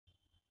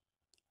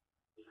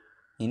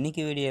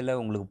இன்னைக்கு வீடியோல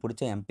உங்களுக்கு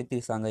புடிச்ச MP3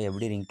 சாங்க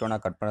எப்படி ரிங்டோனா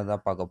கட் பண்ணதா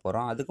பார்க்க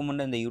போறோம். அதுக்கு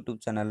முன்ன இந்த யூடியூப்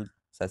சேனல்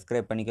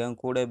சப்ஸ்கிரைப் பண்ணிக்கோங்க.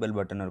 கூடவே பெல்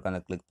பட்டன் இருக்கும்.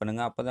 அத கிளிக்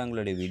பண்ணுங்க. அப்பதான்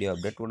எங்களுடைய வீடியோ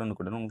அப்டேட்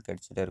உடனுக்குடன் உங்களுக்கு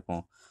கிடைச்சிட்டே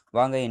இருக்கும்.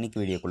 வாங்க இன்னைக்கு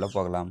வீடியோக்குள்ள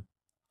போகலாம்.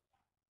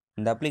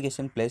 இந்த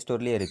அப்ளிகேஷன் Play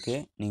Storeலயே இருக்கு.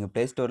 நீங்க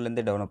Play Storeல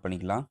இருந்தே டவுன்லோட்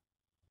பண்ணிக்கலாம்.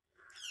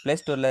 Play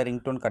Storeல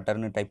ரிங்டோன்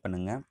கட்டர்னு டைப்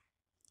பண்ணுங்க.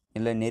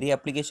 இதுல நிறைய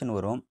அப்ளிகேஷன்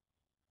வரும்.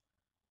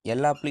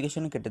 எல்லா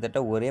அப்ளிகேஷனும்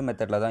கிட்டத்தட்ட ஒரே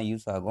மெத்தட்ல தான்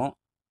யூஸ் ஆகும்.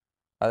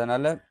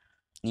 அதனால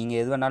நீங்க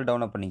எது வேணாலும்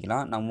டவுன்லோட்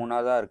பண்ணிக்கலாம். நான்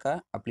 3வதா இருக்க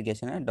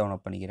அப்ளிகேஷன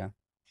டவுன்லோட் பண்ணிக்கிறேன்.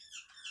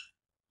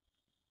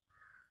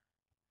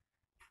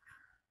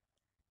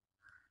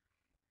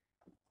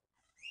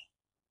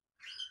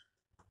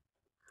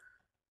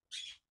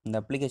 இந்த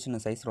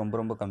அப்ளிகேஷன் சைஸ்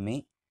ரொம்ப கம்மி.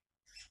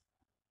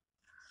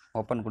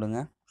 ஓப்பன் கொடுங்க.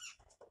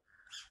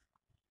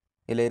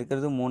 இதில்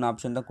இருக்கிறது 3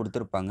 ஆப்ஷன் தான்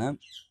கொடுத்துருப்பாங்க.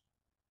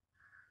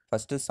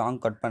 ஃபஸ்ட்டு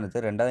சாங் கட் பண்ணுறது,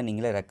 ரெண்டாவது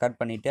நீங்களே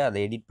ரெக்கார்ட் பண்ணிவிட்டு அதை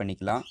எடிட்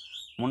பண்ணிக்கலாம்.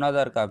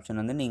 மூணாவதாக இருக்க ஆப்ஷன்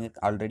வந்து நீங்கள்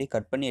ஆல்ரெடி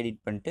கட் பண்ணி எடிட்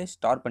பண்ணிட்டு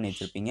ஸ்டார் பண்ணி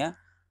வச்சுருப்பீங்க.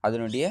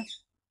 அதனுடைய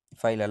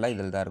ஃபைல் எல்லாம்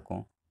இதில் தான்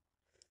இருக்கும்.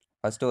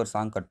 ஃபஸ்ட்டு ஒரு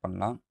சாங் கட்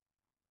பண்ணலாம்.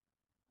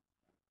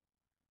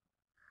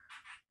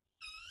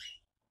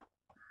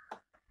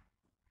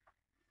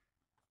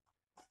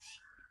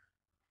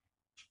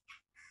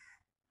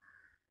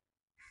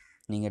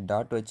 நீங்கள்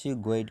டாட் வச்சு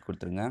கோயிட்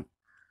கொடுத்துருங்க.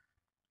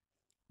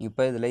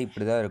 இப்போ இதில்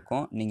இப்படி தான்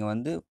இருக்கும். நீங்கள்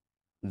வந்து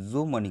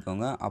ஜூம்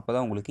பண்ணிக்கோங்க. அப்போ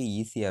தான் உங்களுக்கு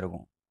ஈஸியாக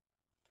இருக்கும்.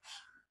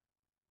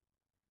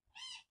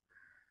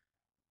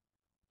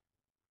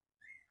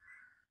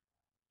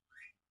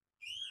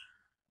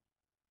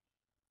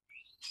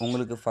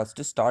 உங்களுக்கு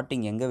ஃபஸ்ட்டு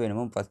ஸ்டார்டிங் எங்கே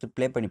வேணுமோ ஃபஸ்ட்டு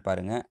ப்ளே பண்ணி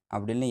பாருங்கள்.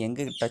 அப்படி இல்லை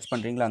எங்கே டச்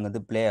பண்ணுறீங்களோ அங்கே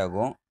வந்து ப்ளே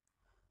ஆகும்.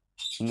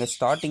 இங்கே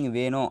ஸ்டார்டிங்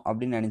வேணும்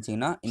அப்படின்னு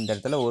நினச்சிங்கன்னா இந்த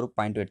இடத்துல ஒரு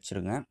பாயிண்ட்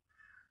வச்சுருங்க.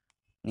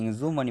 நீங்கள்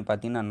ஜூம் பண்ணி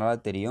பார்த்தீங்கன்னா நல்லா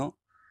தெரியும்.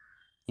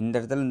 இந்த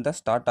இடத்துல இருந்து தான்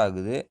ஸ்டார்ட்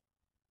ஆகுது.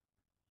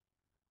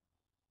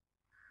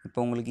 இப்போ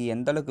உங்களுக்கு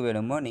எந்த அளவுக்கு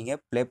வேணுமோ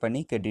நீங்கள் ப்ளே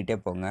பண்ணி கேட்டுகிட்டே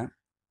போங்க.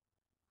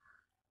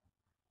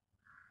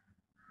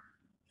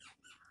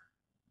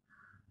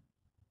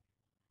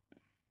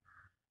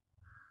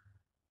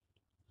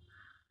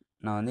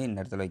 நான் வந்து இந்த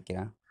இடத்துல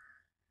வைக்கிறேன்.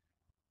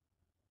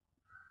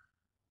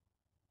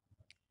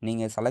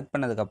 நீங்கள் செலக்ட்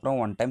பண்ணதுக்கப்புறம்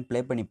ஒன் டைம் ப்ளே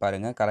பண்ணி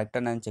பாருங்கள்.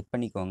 கரெக்டாக நான் செக்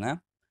பண்ணிக்கோங்க.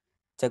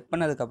 செக்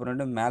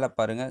பண்ணதுக்கப்புறமேட்டு மேலே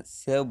பாருங்கள்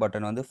சேவ்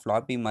பட்டன் வந்து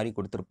ஃப்ளாப்பி மாதிரி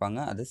கொடுத்துருப்பாங்க.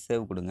 அதை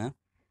சேவ் கொடுங்க.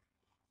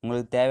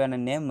 உங்களுக்கு தேவையான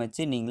நேம்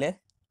வச்சு நீங்களே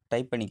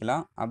டைப்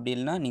பண்ணிக்கலாம். அப்படி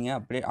இல்லைனா நீங்கள்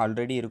அப்படியே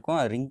ஆல்ரெடி இருக்கும்.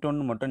 அது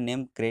ரிங்டோன் மட்டும்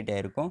நேம் க்ரியேட்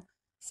ஆகிருக்கும்.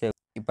 சேவ்.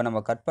 இப்போ நம்ம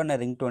கட் பண்ண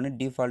ரிங்டோனு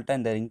டிஃபால்ட்டாக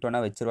இந்த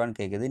ரிங்டோனாக வச்சுருவான்னு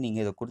கேட்குது.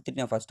 நீங்கள் இதை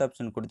கொடுத்துட்டு ஃபஸ்ட்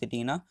ஆப்ஷன்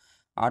கொடுத்துட்டிங்கன்னா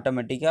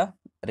ஆட்டோமேட்டிக்காக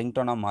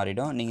ரிங்டோனாக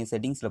மாறிடும். நீங்கள்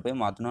செட்டிங்ஸில் போய்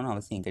மாற்றணும்னு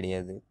அவசியம்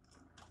கிடையாது.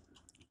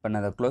 இப்போ நான்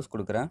அதை க்ளோஸ்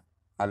கொடுக்குறேன்.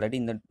 ஆல்ரெடி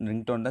இந்த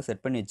ரிங்டோன் தான்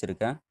செட் பண்ணி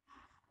வச்சுருக்கேன்.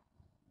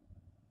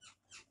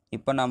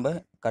 இப்போ நம்ம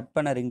கட்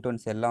பண்ண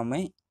ரிங்டோன்ஸ் எல்லாமே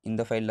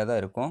இந்த ஃபைலில் தான்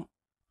இருக்கும்.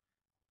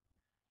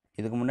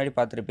 இதுக்கு முன்னாடி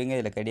பார்த்துருப்பீங்க,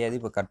 இதில் கிடையாது.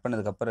 இப்போ கட்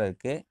பண்ணதுக்கப்புறம்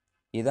இருக்குது.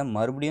 இதை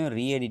மறுபடியும்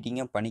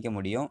ரீஎடிட்டிங்காக பண்ணிக்க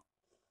முடியும்.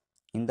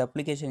 இந்த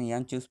அப்ளிகேஷன்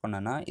ஏன் சூஸ்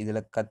பண்ணேன்னா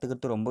இதில்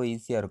கற்றுக்கிறது ரொம்ப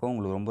ஈஸியாக இருக்கும்.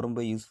 உங்களுக்கு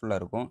ரொம்ப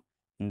யூஸ்ஃபுல்லாக இருக்கும்.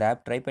 இந்த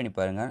ஆப் ட்ரை பண்ணி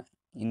பாருங்கள்.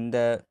 இந்த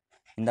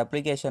இந்த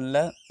அப்ளிகேஷனில்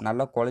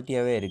நல்ல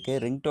குவாலிட்டியாகவே இருக்குது.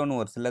 ரிங்டோன்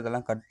ஒரு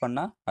சிலதெல்லாம் கட்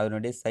பண்ணால்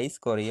அதனுடைய சைஸ்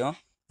குறையும்.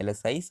 இதில்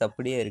சைஸ்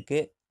அப்படியே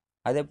இருக்குது.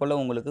 அதே போல்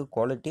உங்களுக்கு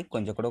குவாலிட்டி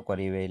கொஞ்சம் கூட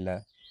குறையவே இல்லை.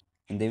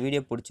 இந்த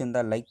வீடியோ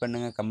பிடிச்சிருந்தால் லைக்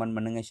பண்ணுங்கள், கமெண்ட்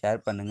பண்ணுங்கள், ஷேர்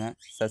பண்ணுங்கள்,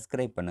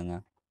 சப்ஸ்கிரைப்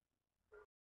பண்ணுங்கள்.